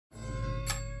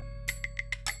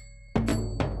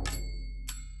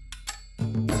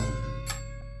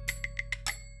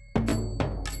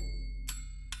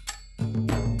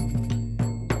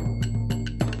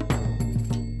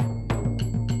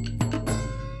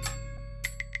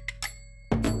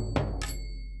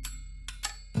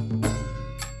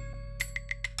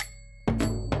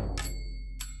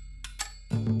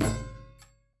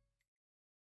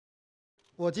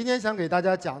我今天想给大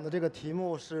家讲的这个题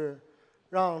目是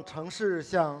让城市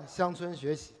向乡村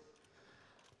学习。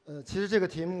其实这个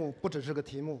题目不只是个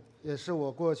题目，也是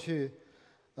我过去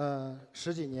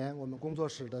十几年我们工作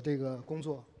室的这个工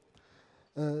作。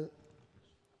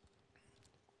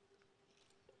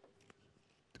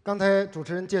刚才主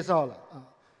持人介绍了啊，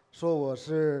说我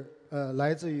是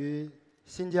来自于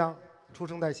新疆，出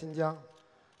生在新疆。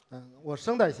我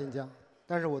生在新疆，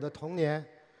但是我的童年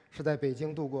是在北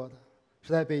京度过的，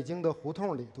是在北京的胡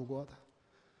同里度过的。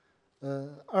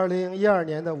2012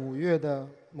年的5月的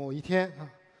某一天啊，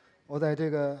我在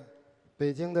这个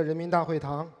北京的人民大会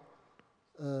堂，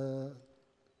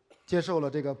接受了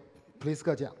这个普利斯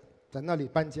克奖，在那里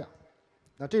颁奖。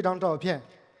那这张照片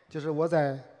就是我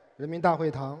在人民大会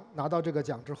堂拿到这个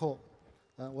奖之后，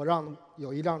我让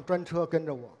有一辆专车跟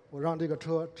着我，我让这个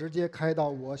车直接开到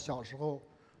我小时候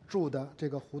住的这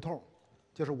个胡同，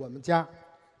就是我们家。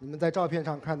你们在照片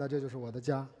上看到，这就是我的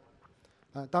家。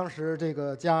当时这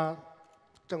个家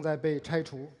正在被拆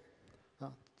除，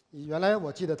原来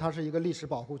我记得它是一个历史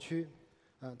保护区，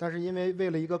但是因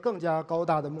为了一个更加高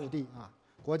大的目的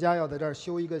国家要在这儿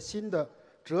修一个新的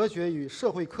哲学与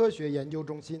社会科学研究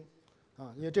中心，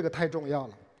因为这个太重要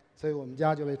了，所以我们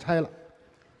家就被拆了。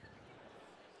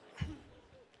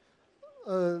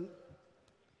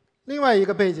另外一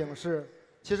个背景是，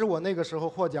其实我那个时候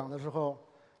获奖的时候，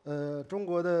中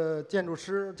国的建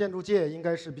筑界应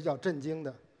该是比较震惊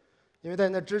的，因为在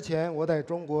那之前，我在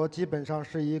中国基本上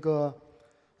是一个，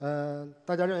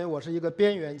大家认为我是一个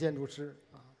边缘建筑师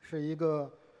是一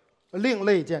个另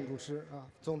类建筑师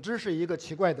总之是一个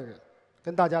奇怪的人，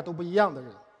跟大家都不一样的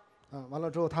人完了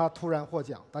之后，他突然获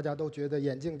奖，大家都觉得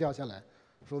眼镜掉下来，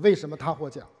说为什么他获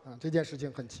奖这件事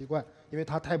情很奇怪，因为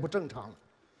他太不正常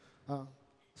了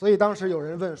所以当时有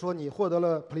人问说，你获得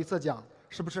了普利策奖，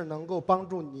是不是能够帮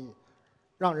助你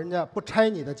让人家不拆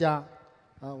你的家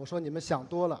我说你们想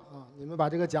多了你们把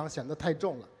这个奖显得太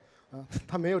重了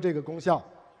它没有这个功效。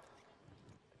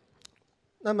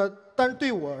那么但是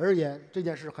对我而言，这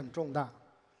件事很重大，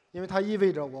因为它意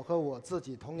味着我和我自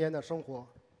己童年的生活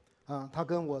它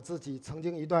跟我自己曾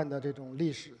经一段的这种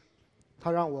历史，它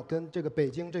让我跟这个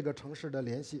北京这个城市的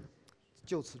联系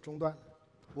就此中断。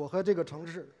我和这个城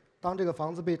市，当这个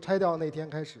房子被拆掉那天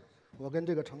开始，我跟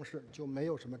这个城市就没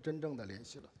有什么真正的联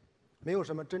系了，没有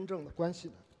什么真正的关系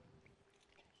了。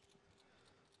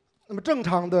那么正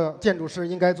常的建筑师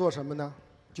应该做什么呢？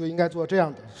就应该做这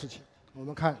样的事情。我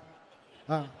们看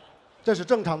这是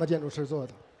正常的建筑师做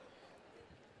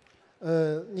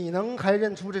的。你能还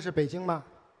认出这是北京吗？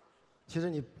其实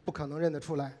你不可能认得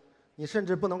出来，你甚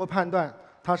至不能够判断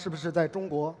它是不是在中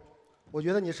国。我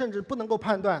觉得你甚至不能够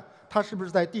判断它是不是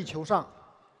在地球上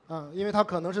因为它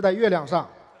可能是在月亮上，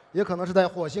也可能是在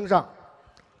火星上。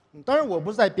当然我不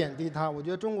是在贬低它，我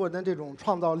觉得中国人的这种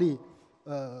创造力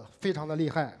非常的厉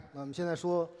害。我们现在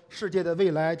说世界的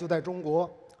未来就在中国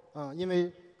因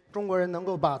为中国人能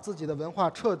够把自己的文化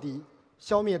彻底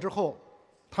消灭之后，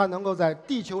他能够在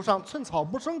地球上寸草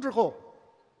不生之后，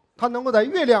他能够在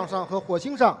月亮上和火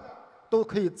星上都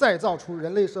可以再造出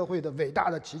人类社会的伟大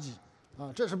的奇迹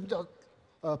这是比较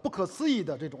不可思议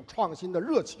的这种创新的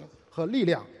热情和力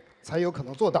量才有可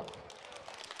能做到。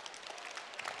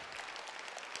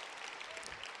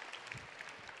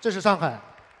这是上海，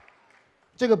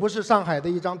这个不是上海的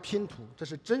一张拼图，这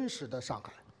是真实的上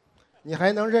海。你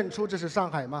还能认出这是上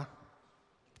海吗？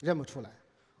认不出来。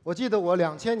我记得我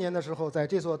2000年的时候，在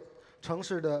这所城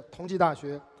市的同济大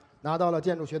学拿到了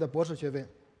建筑学的博士学位。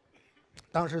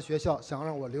当时学校想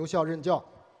让我留校任教，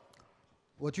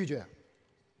我拒绝。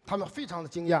他们非常的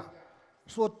惊讶，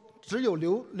说只有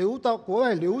留到国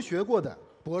外留学过的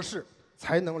博士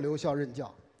才能留校任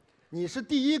教。你是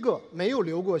第一个没有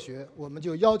留过学，我们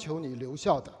就要求你留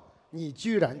校的，你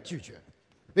居然拒绝，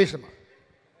为什么？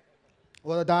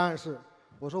我的答案是，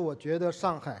我说我觉得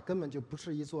上海根本就不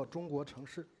是一座中国城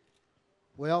市，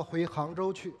我要回杭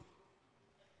州去，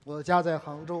我的家在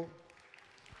杭州。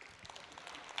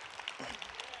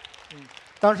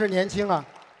当时年轻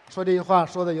说这句话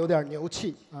说的有点牛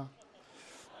气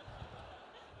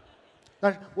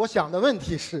但是我想的问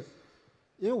题是，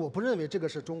因为我不认为这个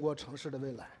是中国城市的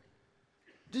未来，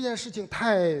这件事情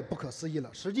太不可思议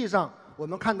了。实际上我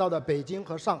们看到的北京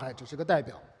和上海只是个代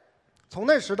表，从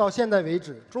那时到现在为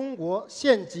止，中国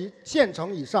县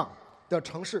城以上的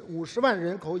城市，50万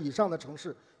人口以上的城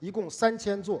市一共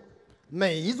3000座，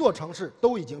每一座城市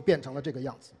都已经变成了这个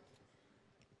样子。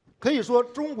可以说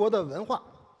中国的文化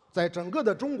在整个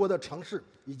的中国的城市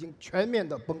已经全面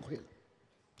的崩溃了，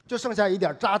就剩下一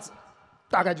点渣子，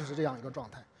大概就是这样一个状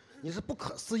态。你是不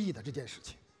可思议的这件事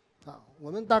情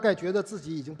我们大概觉得自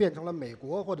己已经变成了美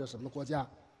国或者什么国家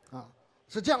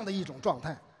是这样的一种状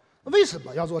态。为什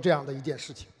么要做这样的一件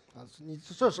事情啊？你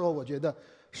这时候我觉得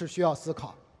是需要思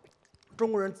考，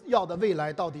中国人要的未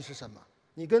来到底是什么？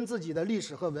你跟自己的历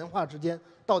史和文化之间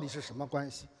到底是什么关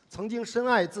系？曾经深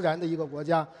爱自然的一个国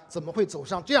家，怎么会走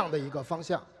上这样的一个方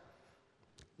向？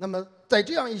那么，在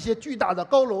这样一些巨大的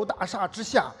高楼大厦之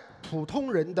下，普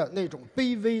通人的那种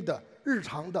卑微的、日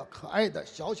常的、可爱的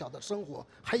小小的生活，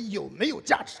还有没有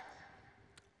价值？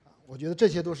我觉得这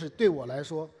些都是对我来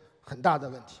说很大的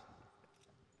问题。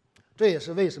这也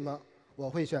是为什么我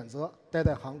会选择待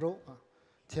在杭州啊。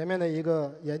前面的一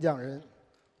个演讲人，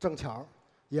正巧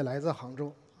也来自杭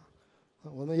州，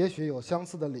我们也许有相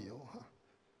似的理由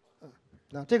哈。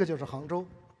那这个就是杭州。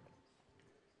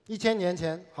1000年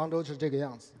前杭州是这个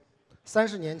样子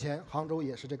，30年前杭州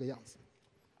也是这个样子。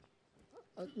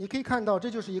你可以看到，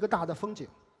这就是一个大的风景，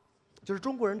就是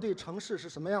中国人对城市是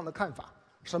什么样的看法，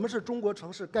什么是中国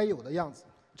城市该有的样子。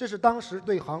这是当时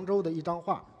对杭州的一张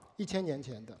画，1000年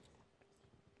前的。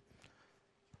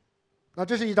那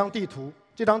这是一张地图，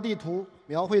这张地图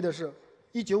描绘的是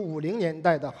1950年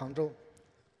代的杭州。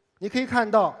你可以看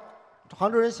到，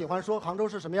杭州人喜欢说杭州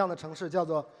是什么样的城市，叫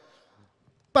做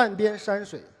半边山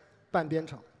水半边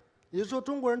城。也就是说，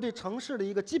中国人对城市的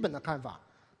一个基本的看法，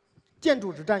建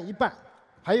筑只占一半，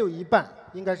还有一半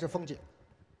应该是风景，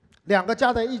两个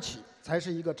加在一起才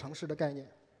是一个城市的概念。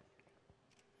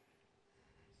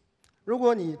如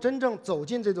果你真正走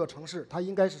进这座城市，它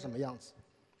应该是什么样子？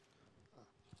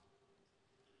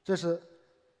这是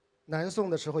南宋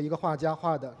的时候一个画家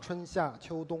画的春夏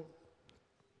秋冬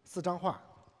4张画，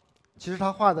其实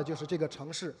他画的就是这个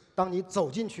城市，当你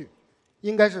走进去，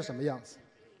应该是什么样子。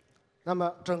那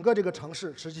么整个这个城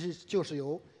市实际就是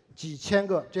由几千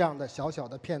个这样的小小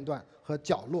的片段和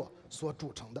角落所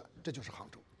组成的，这就是杭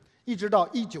州。一直到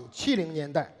1970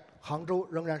年代，杭州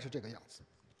仍然是这个样子。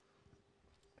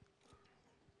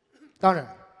当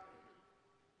然，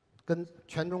跟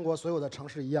全中国所有的城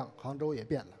市一样，杭州也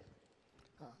变了。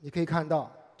你可以看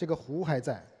到这个湖还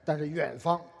在，但是远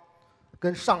方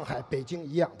跟上海、北京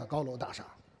一样的高楼大厦，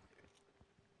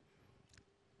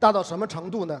大到什么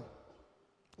程度呢？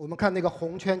我们看那个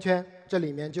红圈圈，这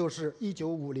里面就是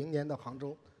1950年的杭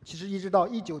州。其实一直到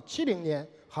1970年，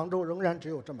杭州仍然只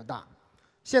有这么大。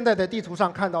现在在地图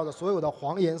上看到的所有的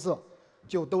黄颜色，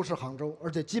就都是杭州，而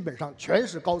且基本上全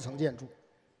是高层建筑。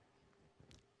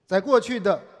在过去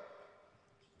的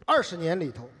20年里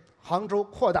头，杭州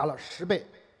扩大了10倍，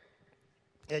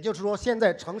也就是说，现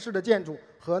在城市的建筑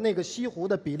和那个西湖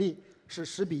的比例是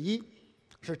10:1，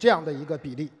是这样的一个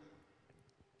比例。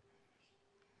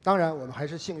当然，我们还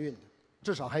是幸运的，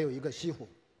至少还有一个西湖。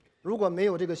如果没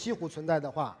有这个西湖存在的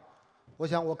话，我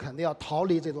想我肯定要逃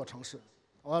离这座城市，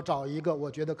我要找一个我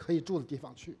觉得可以住的地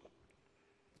方去。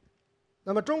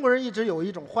那么中国人一直有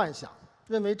一种幻想，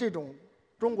认为这种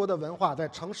中国的文化在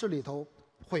城市里头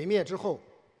毁灭之后，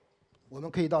我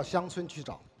们可以到乡村去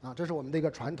找啊，这是我们的一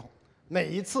个传统。每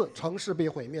一次城市被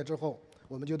毁灭之后，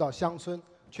我们就到乡村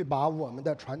去把我们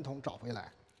的传统找回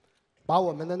来，把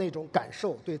我们的那种感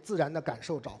受，对自然的感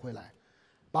受找回来，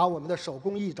把我们的手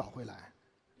工艺找回来，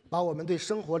把我们对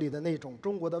生活里的那种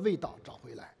中国的味道找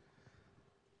回来。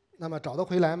那么找得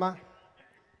回来吗？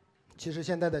其实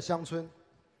现在的乡村，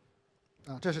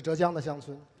这是浙江的乡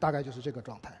村，大概就是这个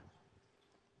状态。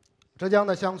浙江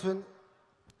的乡村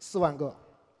4万个，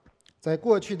在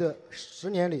过去的10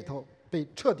年里头被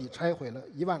彻底拆毁了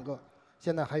1万个，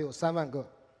现在还有3万个。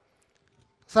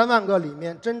3万个里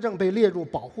面真正被列入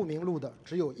保护名录的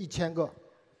只有1000个，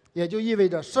也就意味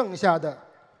着剩下的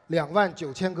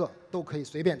29000个都可以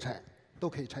随便拆，都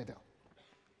可以拆掉。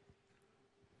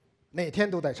每天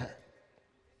都在拆。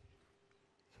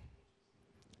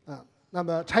那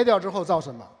么拆掉之后造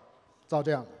什么？造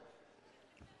这样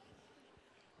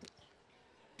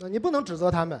的。你不能指责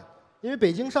他们，因为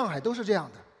北京、上海都是这样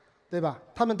的，对吧？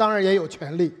他们当然也有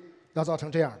权利要造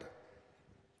成这样的。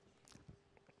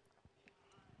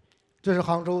这是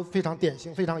杭州非常典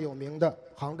型、非常有名的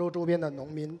杭州周边的农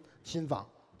民新房，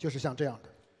就是像这样的。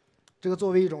这个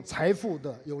作为一种财富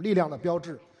的有力量的标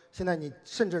志，现在你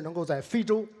甚至能够在非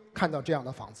洲看到这样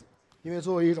的房子，因为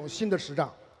作为一种新的时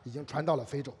尚，已经传到了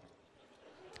非洲。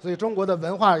所以中国的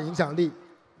文化影响力，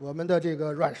我们的这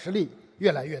个软实力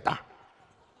越来越大。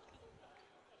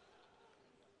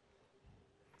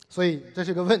所以这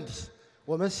是个问题，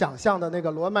我们想象的那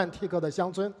个罗曼蒂克的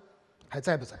乡村还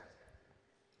在不在？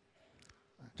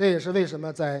这也是为什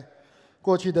么在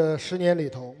过去的10年里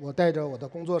头，我带着我的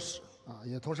工作室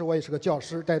也同时我也是个教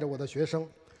师，带着我的学生，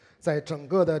在整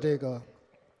个的这个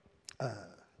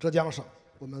浙江省，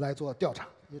我们来做调查。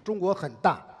因为中国很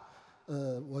大，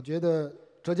我觉得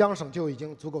浙江省就已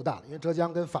经足够大了，因为浙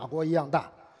江跟法国一样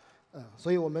大。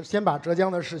所以我们先把浙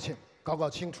江的事情搞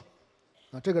清楚。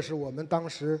这个是我们当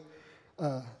时，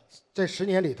这10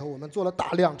年里头，我们做了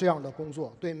大量这样的工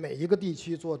作，对每一个地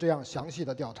区做这样详细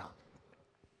的调查。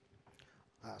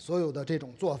所有的这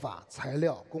种做法、材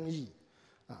料、工艺，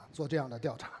做这样的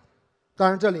调查。当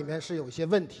然，这里面是有一些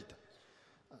问题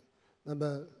的。那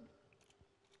么，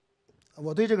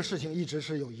我对这个事情一直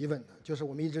是有疑问的，就是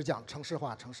我们一直讲城市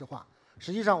化，城市化。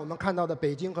实际上，我们看到的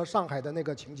北京和上海的那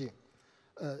个情景，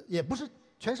也不是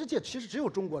全世界，其实只有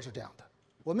中国是这样的。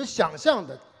我们想象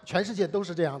的全世界都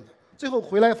是这样的，最后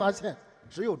回来发现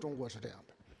只有中国是这样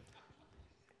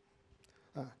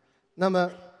的。那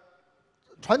么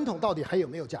传统到底还有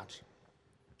没有价值？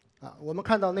我们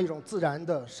看到那种自然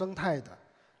的、生态的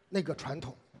那个传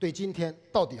统，对今天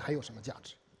到底还有什么价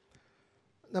值？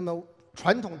那么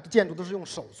传统的建筑都是用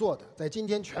手做的，在今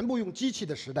天全部用机器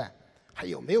的时代，还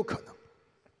有没有可能？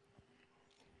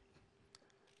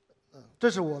这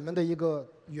是我们的一个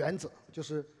原则，就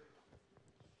是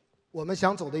我们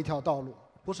想走的一条道路，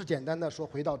不是简单的说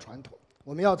回到传统，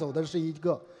我们要走的是一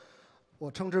个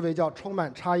我称之为叫充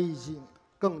满差异性、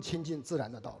更亲近自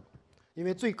然的道路。因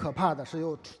为最可怕的是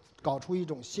又搞出一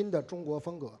种新的中国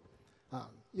风格，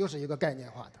又是一个概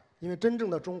念化的。因为真正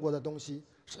的中国的东西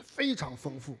是非常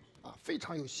丰富，非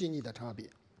常有细腻的差别。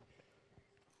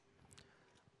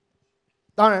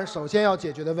当然，首先要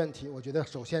解决的问题，我觉得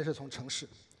首先是从城市，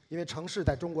因为城市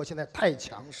在中国现在太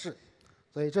强势，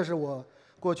所以这是我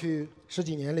过去10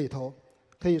几年里头，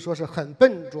可以说是很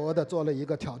笨拙地做了一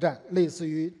个挑战，类似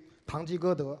于堂吉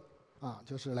诃德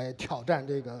就是来挑战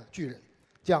这个巨人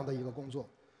这样的一个工作。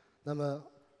那么，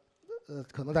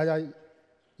可能大家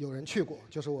有人去过，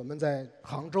就是我们在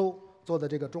杭州做的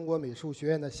这个中国美术学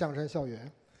院的象山校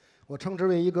园，我称之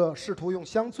为一个试图用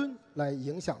乡村来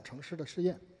影响城市的试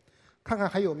验，看看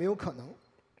还有没有可能。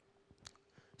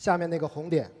下面那个红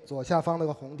点，左下方那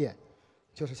个红点，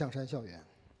就是象山校园。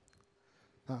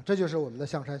这就是我们的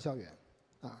象山校园。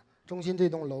中心这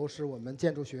栋楼是我们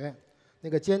建筑学院，那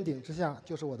个尖顶之下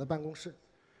就是我的办公室。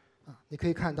你可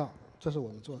以看到，这是我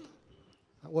们做的。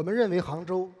我们认为杭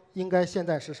州应该现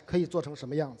在是可以做成什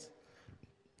么样子？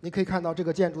你可以看到这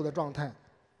个建筑的状态，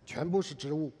全部是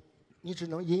植物，你只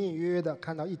能隐隐约约地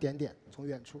看到一点点，从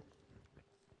远处。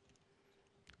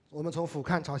我们从俯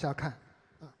瞰朝下看，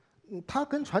它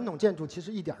跟传统建筑其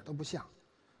实一点都不像，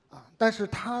但是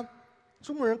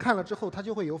中国人看了之后，他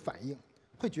就会有反应，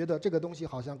会觉得这个东西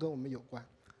好像跟我们有关，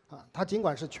它尽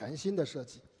管是全新的设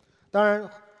计。当然，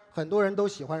很多人都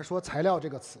喜欢说材料这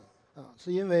个词，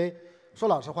是因为说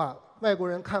老实话，外国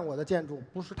人看我的建筑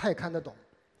不是太看得懂，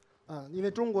因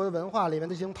为中国的文化里面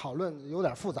的这种讨论有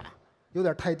点复杂，有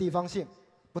点太地方性，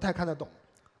不太看得懂，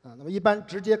那么一般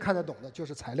直接看得懂的就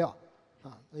是材料，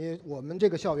因为我们这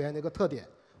个校园的一个特点，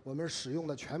我们使用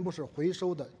的全部是回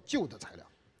收的旧的材料。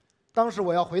当时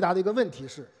我要回答的一个问题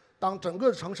是，当整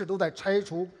个城市都在拆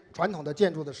除传统的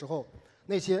建筑的时候，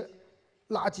那些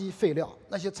垃圾废料，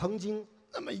那些曾经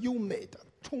那么优美的、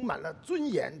充满了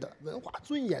尊严的文化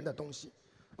尊严的东西，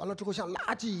完了之后像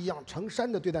垃圾一样成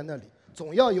山的堆在那里，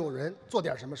总要有人做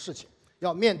点什么事情，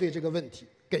要面对这个问题，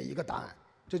给一个答案。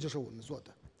这就是我们做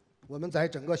的。我们在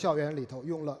整个校园里头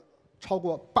用了超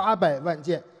过800万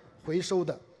件回收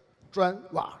的砖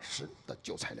瓦石的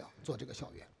旧材料做这个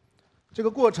校园。这个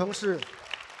过程是，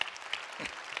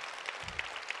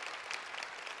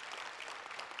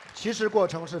其实过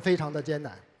程是非常的艰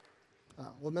难，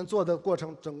我们做的过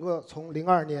程整个从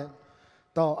02年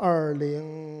到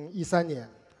2013年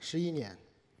11年，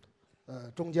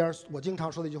中间我经常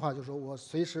说的一句话就是说我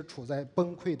随时处在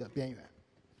崩溃的边缘，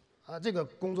这个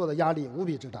工作的压力无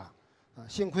比之大，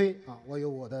幸亏我有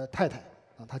我的太太，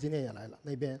她今天也来了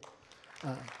那边，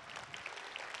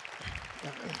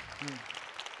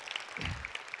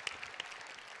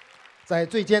在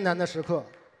最艰难的时刻，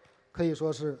可以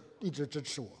说是一直支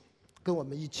持我，跟我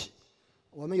们一起。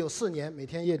我们有4年每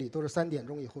天夜里都是3点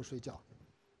钟以后睡觉，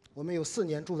我们有4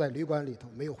年住在旅馆里头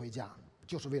没有回家，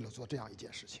就是为了做这样一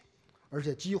件事情，而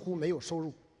且几乎没有收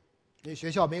入，因为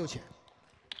学校没有钱，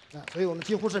所以我们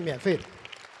几乎是免费的。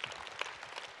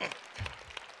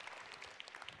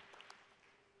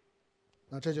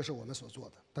那这就是我们所做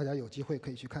的，大家有机会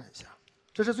可以去看一下。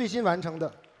这是最新完成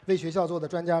的为学校做的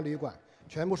专家旅馆，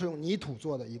全部是用泥土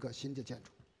做的一个新的建筑，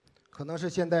可能是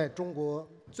现在中国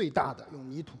最大的用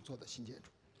泥土做的新建筑。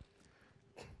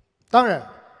当然，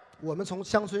我们从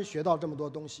乡村学到这么多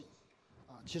东西，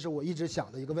其实我一直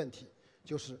想的一个问题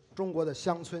就是，中国的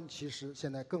乡村其实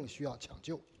现在更需要抢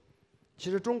救。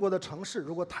其实中国的城市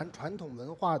如果谈传统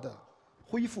文化的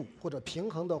恢复或者平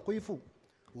衡的恢复，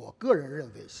我个人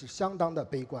认为是相当的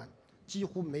悲观，几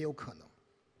乎没有可能。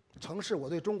城市，我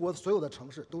对中国所有的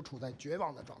城市都处在绝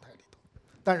望的状态里头，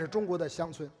但是中国的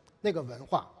乡村那个文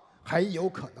化还有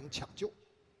可能抢救。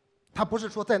它不是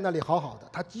说在那里好好的，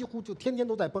它几乎就天天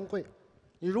都在崩溃。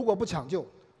你如果不抢救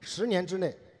，10年之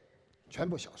内全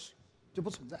部消失，就不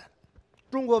存在了。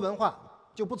中国文化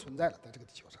就不存在了，在这个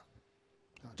地球上。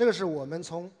这个是我们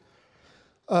从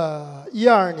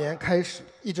12年开始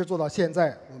一直做到现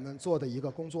在，我们做的一个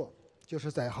工作，就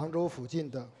是在杭州附近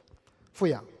的阜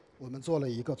阳，我们做了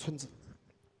一个村子。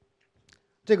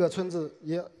这个村子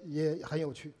也很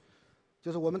有趣，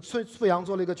就是我们阜阳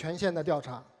做了一个全县的调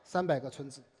查，300个村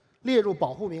子，列入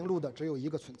保护名录的只有1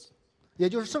个村子，也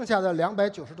就是剩下的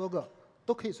290多个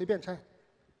都可以随便拆，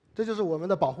这就是我们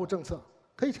的保护政策，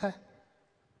可以拆。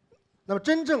那么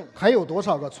真正还有多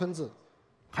少个村子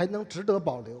还能值得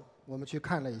保留？我们去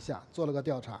看了一下，做了个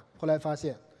调查，后来发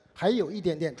现还有一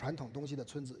点点传统东西的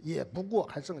村子，也不过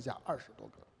还剩下20多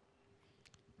个，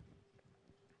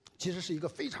其实是一个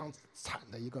非常惨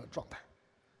的一个状态。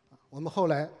我们后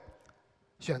来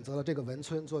选择了这个文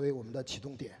村作为我们的启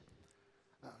动点。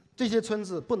这些村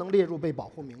子不能列入被保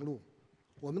护名录，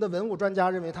我们的文物专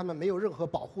家认为它们没有任何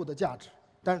保护的价值，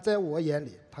但是在我眼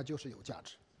里，它就是有价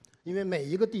值。因为每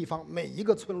一个地方、每一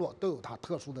个村落都有它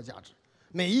特殊的价值，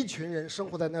每一群人生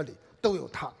活在那里都有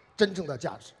它真正的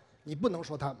价值，你不能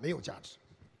说它没有价值。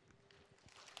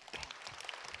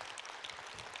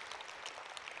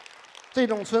这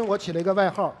种村我起了一个外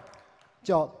号，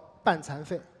叫“半残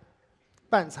废”、“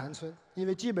半残村”，因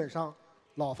为基本上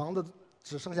老房子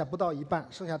只剩下不到一半，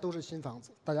剩下都是新房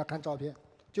子。大家看照片，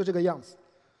就这个样子。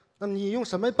那么你用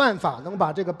什么办法能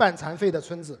把这个半残废的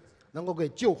村子能够给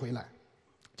救回来？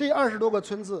这20多个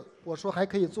村子，我说还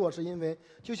可以做，是因为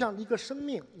就像一个生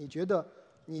命，你觉得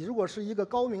你如果是一个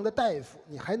高明的大夫，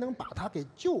你还能把它给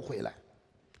救回来。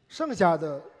剩下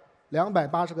的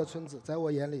280个村子，在我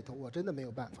眼里头，我真的没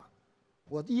有办法。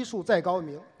我医术再高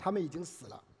明，他们已经死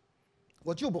了，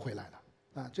我救不回来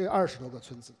了。这20多个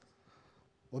村子，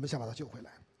我们想把它救回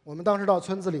来。我们当时到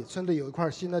村子里，村里有一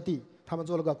块新的地，他们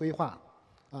做了个规划，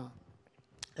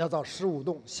要造15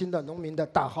栋新的农民的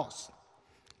大 house。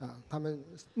他们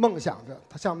梦想着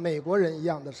他像美国人一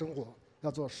样的生活，要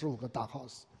做15个大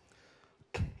house。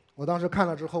我当时看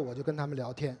了之后，我就跟他们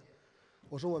聊天，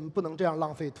我说我们不能这样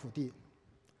浪费土地。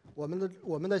我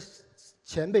们的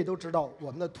前辈都知道我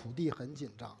们的土地很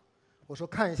紧张。我说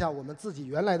看一下我们自己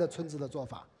原来的村子的做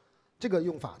法，这个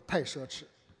用法太奢侈，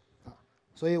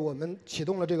所以我们启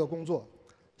动了这个工作，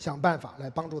想办法来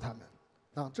帮助他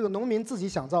们。这个农民自己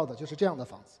想造的就是这样的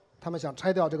房子，他们想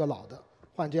拆掉这个老的，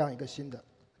换这样一个新的。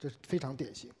这是非常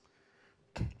典型。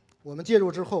我们介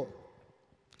入之后，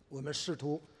我们试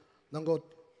图能够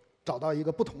找到一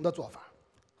个不同的做法。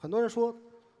很多人说，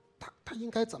他应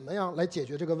该怎么样来解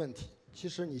决这个问题？其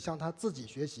实你向他自己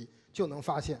学习，就能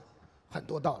发现很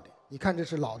多道理。你看，这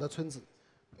是老的村子，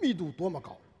密度多么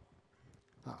高，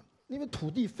因为土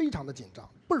地非常的紧张，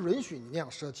不允许你那样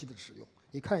奢侈的使用。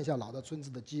你看一下老的村子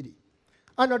的基理，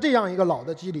按照这样一个老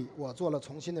的基理，我做了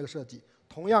重新的设计，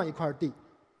同样一块地。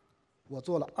我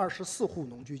做了24户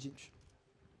农居进去，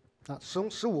从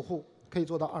15户可以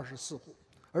做到24户，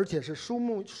而且是疏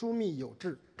密有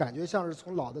致，感觉像是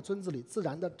从老的村子里自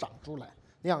然的长出来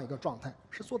那样一个状态，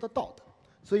是做得到的。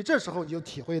所以这时候你就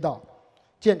体会到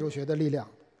建筑学的力量、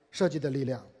设计的力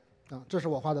量。这是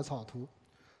我画的草图，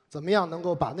怎么样能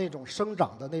够把那种生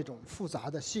长的那种复杂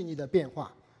的细腻的变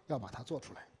化，要把它做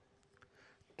出来。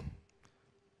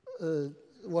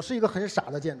我是一个很傻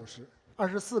的建筑师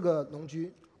，24个农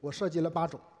居。我设计了8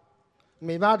种，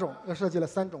每8种又设计了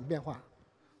3种变化，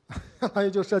相当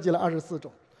于就设计了24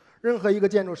种。任何一个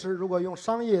建筑师如果用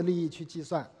商业利益去计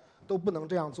算，都不能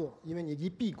这样做，因为你一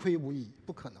必亏无益，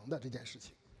不可能的这件事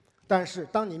情。但是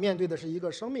当你面对的是一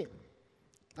个生命，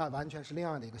那完全是另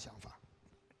外的一个想法。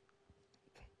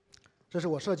这是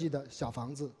我设计的小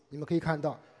房子，你们可以看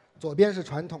到，左边是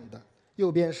传统的，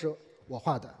右边是我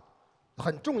画的。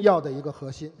很重要的一个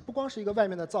核心，不光是一个外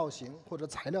面的造型或者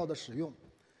材料的使用。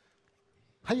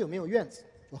还有没有院子？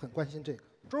我很关心这个。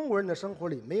中国人的生活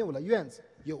里没有了院子，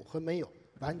有和没有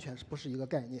完全不是一个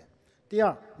概念。第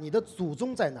二，你的祖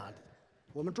宗在哪里？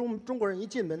我们中国人一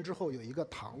进门之后有一个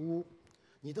堂屋，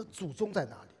你的祖宗在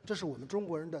哪里？这是我们中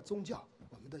国人的宗教，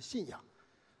我们的信仰。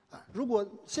如果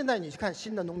现在你去看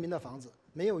新的农民的房子，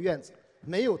没有院子，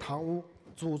没有堂屋，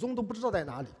祖宗都不知道在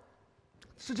哪里，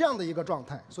是这样的一个状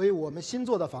态。所以我们新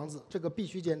做的房子，这个必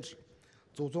须坚持。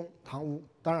祖宗堂屋，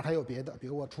当然还有别的，比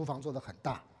如我厨房做得很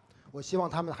大，我希望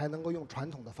他们还能够用传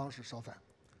统的方式烧饭。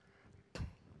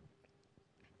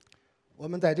我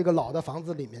们在这个老的房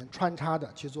子里面穿插着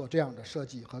去做这样的设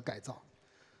计和改造。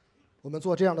我们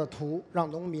做这样的图，让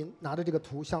农民拿着这个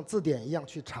图像字典一样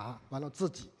去查，完了自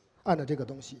己按照这个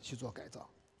东西去做改造。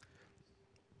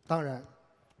当然，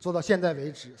做到现在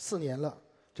为止4年了，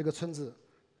这个村子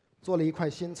做了一块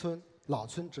新村，老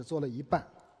村只做了一半。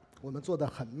我们做得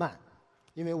很慢，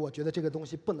因为我觉得这个东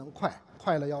西不能快，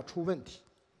快了要出问题。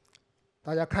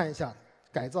大家看一下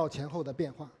改造前后的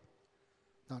变化，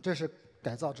这是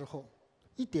改造之后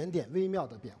一点点微妙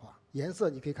的变化，颜色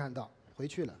你可以看到回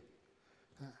去了。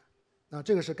那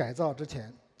这个是改造之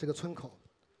前这个村口，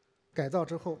改造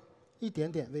之后一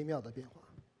点点微妙的变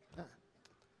化。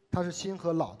它是新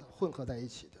和老的混合在一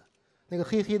起的。那个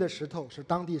黑黑的石头是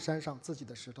当地山上自己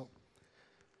的石头。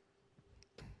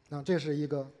这是一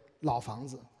个老房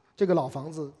子，这个老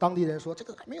房子当地人说这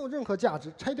个没有任何价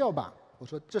值，拆掉吧。我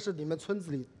说这是你们村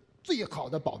子里最好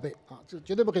的宝贝啊，这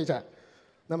绝对不可以拆。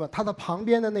那么它的旁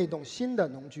边的那栋新的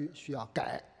农居需要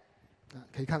改，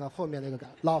可以看到后面那个改，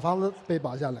老房子被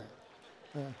保下来。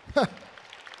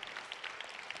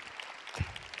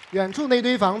远处那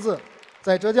堆房子，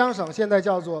在浙江省现在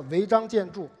叫做违章建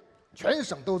筑，全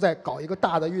省都在搞一个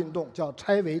大的运动，叫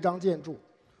拆违章建筑。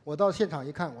我到现场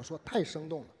一看，我说太生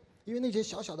动了，因为那些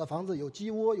小小的房子有鸡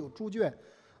窝、有猪圈，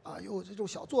有这种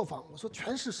小作坊，我说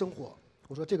全是生活。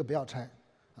我说这个不要拆，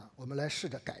我们来试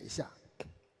着改一下。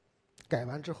改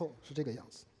完之后是这个样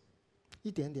子，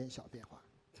一点点小变化。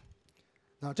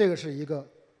这个是一个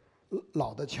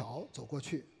老的桥，走过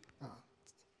去，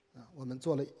我们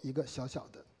做了一个小小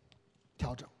的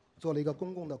调整，做了一个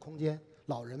公共的空间，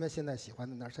老人们现在喜欢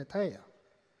在那儿晒太阳。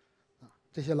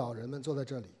这些老人们坐在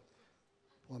这里，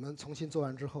我们重新做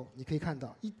完之后，你可以看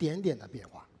到一点点的变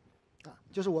化，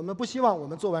就是我们不希望我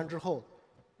们做完之后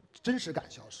真实感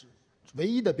消失，唯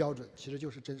一的标准其实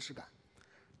就是真实感。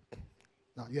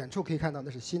远处可以看到那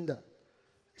是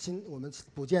我们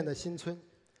补建的新村，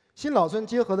新老村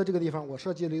结合的这个地方，我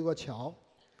设计了一个桥，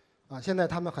现在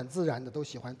他们很自然的都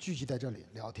喜欢聚集在这里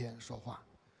聊天说话，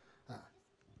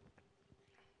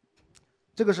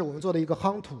这个是我们做的一个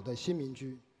夯土的新民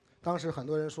居，当时很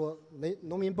多人说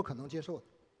农民不可能接受的，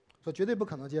说绝对不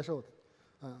可能接受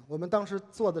的，我们当时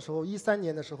做的时候，13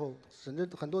年的时候，甚至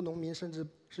很多农民甚至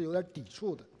是有点抵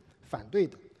触的、反对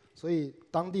的，所以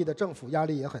当地的政府压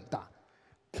力也很大，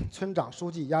村长、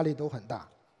书记压力都很大，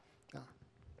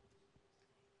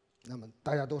那么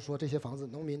大家都说这些房子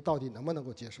农民到底能不能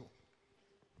够接受？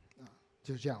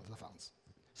就是这样子的房子，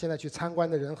现在去参观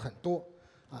的人很多，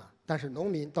但是农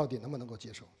民到底能不能够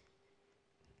接受？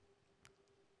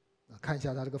看一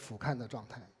下它这个俯瞰的状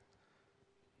态。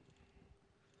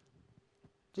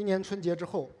今年春节之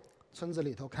后，村子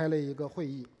里头开了一个会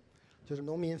议，就是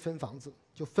农民分房子，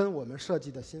就分我们设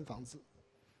计的新房子，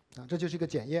这就是一个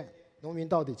检验，农民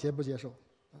到底接不接受？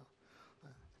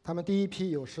他们第一批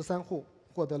有13户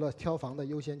获得了挑房的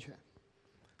优先权，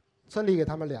村里给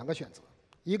他们2个选择，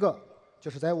一个就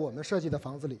是在我们设计的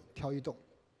房子里挑一栋，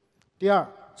第二，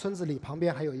村子里旁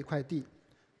边还有一块地，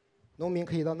农民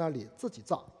可以到那里自己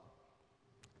造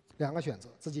，2个选择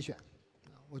自己选。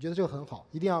我觉得这个很好，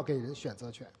一定要给人选择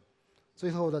权。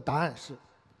最后的答案是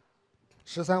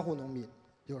，13户农民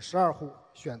有12户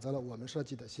选择了我们设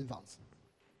计的新房子，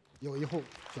有1户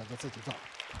选择自己造。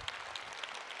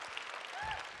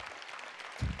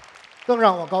更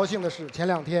让我高兴的是，前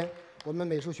2天我们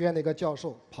美术学院的一个教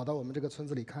授跑到我们这个村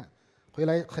子里看，回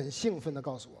来很兴奋地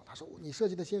告诉我，他说你设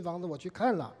计的新房子我去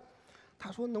看了，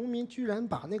他说农民居然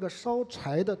把那个烧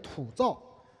柴的土灶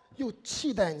又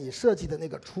砌在你设计的那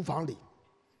个厨房里。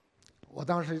我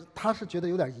当时他是觉得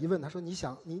有点疑问，他说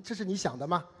这是你想的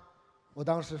吗？我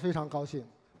当时非常高兴，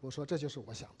我说这就是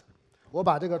我想的，我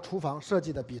把这个厨房设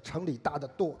计的比城里大得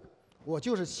多，我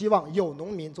就是希望有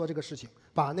农民做这个事情，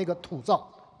把那个土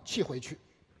灶砌回去，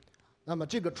那么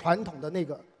这个传统的那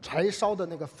个柴烧的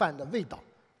那个饭的味道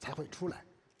才会出来。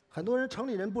很多城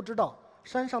里人不知道，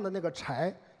山上的那个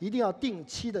柴一定要定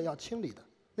期的要清理的，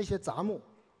那些杂木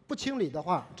不清理的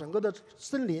话，整个的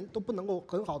森林都不能够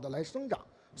很好的来生长，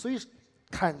所以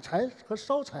砍柴和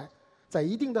烧柴在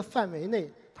一定的范围内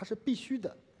它是必须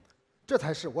的，这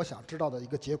才是我想知道的一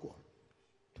个结果。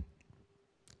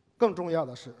更重要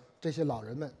的是，这些老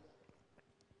人们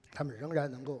他们仍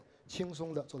然能够轻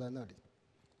松地坐在那里，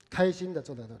开心地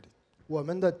坐在那里，我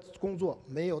们的工作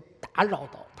没有打扰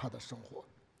到他的生活，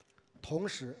同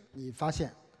时你发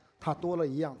现他多了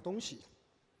一样东西，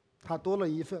他多了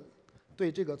一份对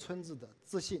这个村子的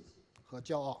自信和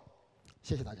骄傲。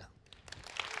谢谢大家。